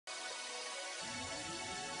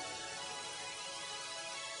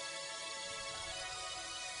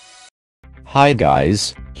Hi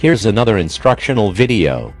guys, here's another instructional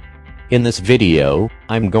video. In this video,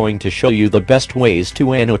 I'm going to show you the best ways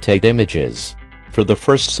to annotate images. For the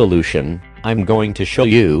first solution, I'm going to show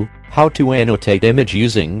you how to annotate image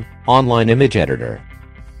using Online Image Editor.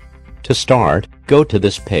 To start, go to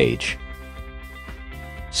this page.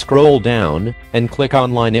 Scroll down and click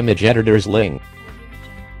Online Image Editor's link.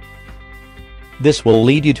 This will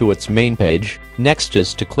lead you to its main page. Next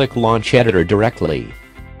is to click Launch Editor directly.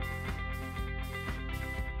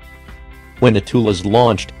 When a tool is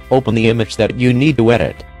launched, open the image that you need to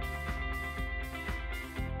edit.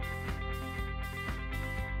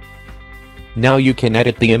 Now you can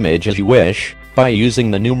edit the image as you wish by using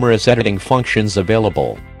the numerous editing functions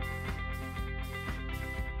available.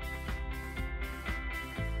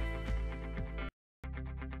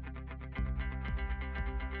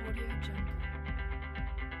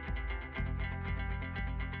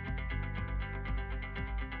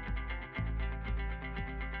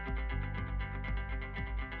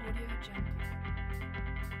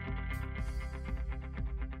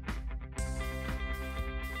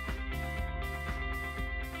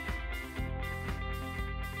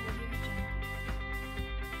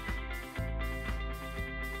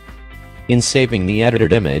 In saving the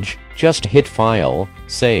edited image, just hit File,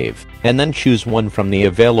 Save, and then choose one from the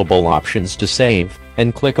available options to save,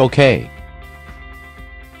 and click OK.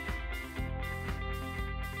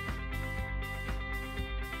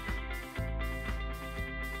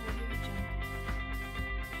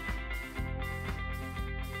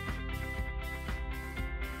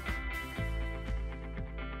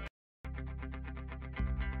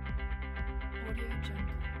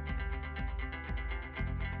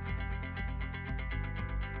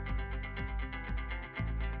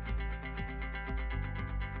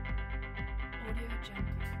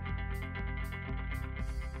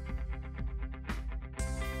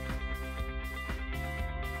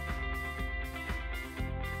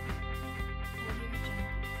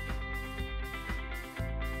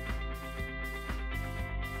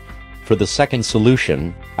 For the second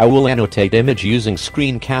solution, I will annotate image using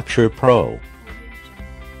Screen Capture Pro.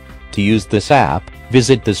 To use this app,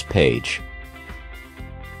 visit this page.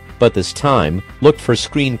 But this time, look for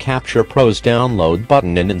Screen Capture Pro's download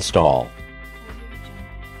button and install.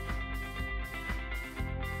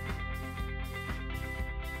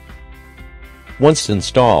 Once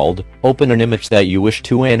installed, open an image that you wish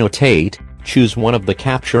to annotate, choose one of the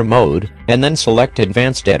capture mode, and then select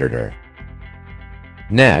Advanced Editor.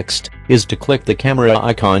 Next is to click the camera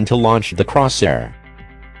icon to launch the crosshair.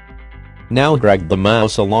 Now drag the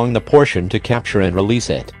mouse along the portion to capture and release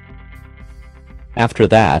it. After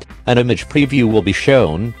that, an image preview will be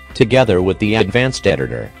shown, together with the Advanced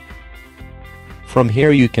Editor. From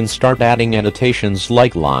here you can start adding annotations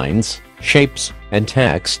like lines, shapes, and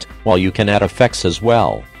text, while you can add effects as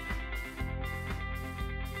well.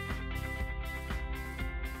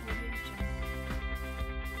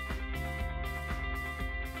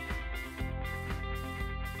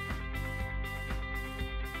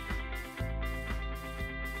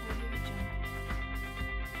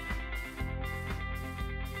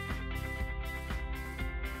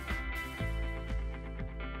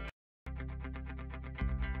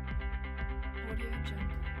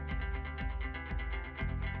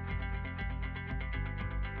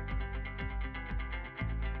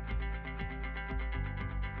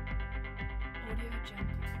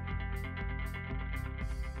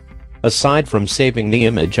 Aside from saving the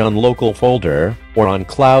image on local folder or on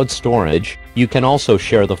cloud storage, you can also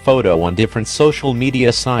share the photo on different social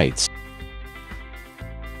media sites.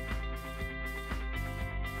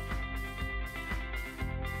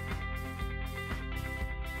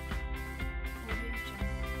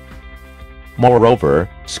 Moreover,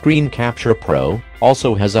 Screen Capture Pro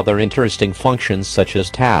also has other interesting functions such as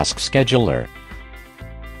Task Scheduler.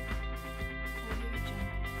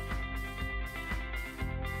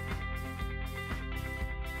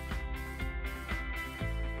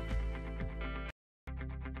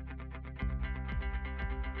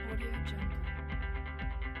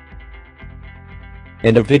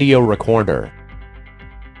 And a video recorder.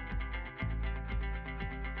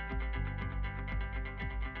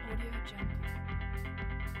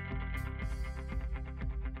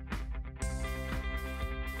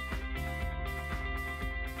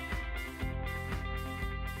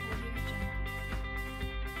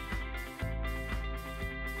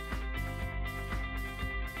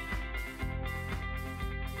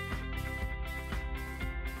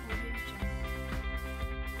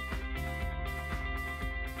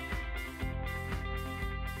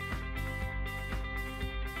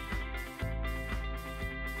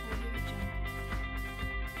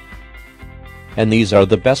 and these are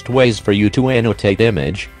the best ways for you to annotate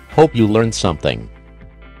image. Hope you learned something.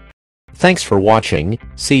 Thanks for watching,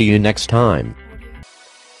 see you next time.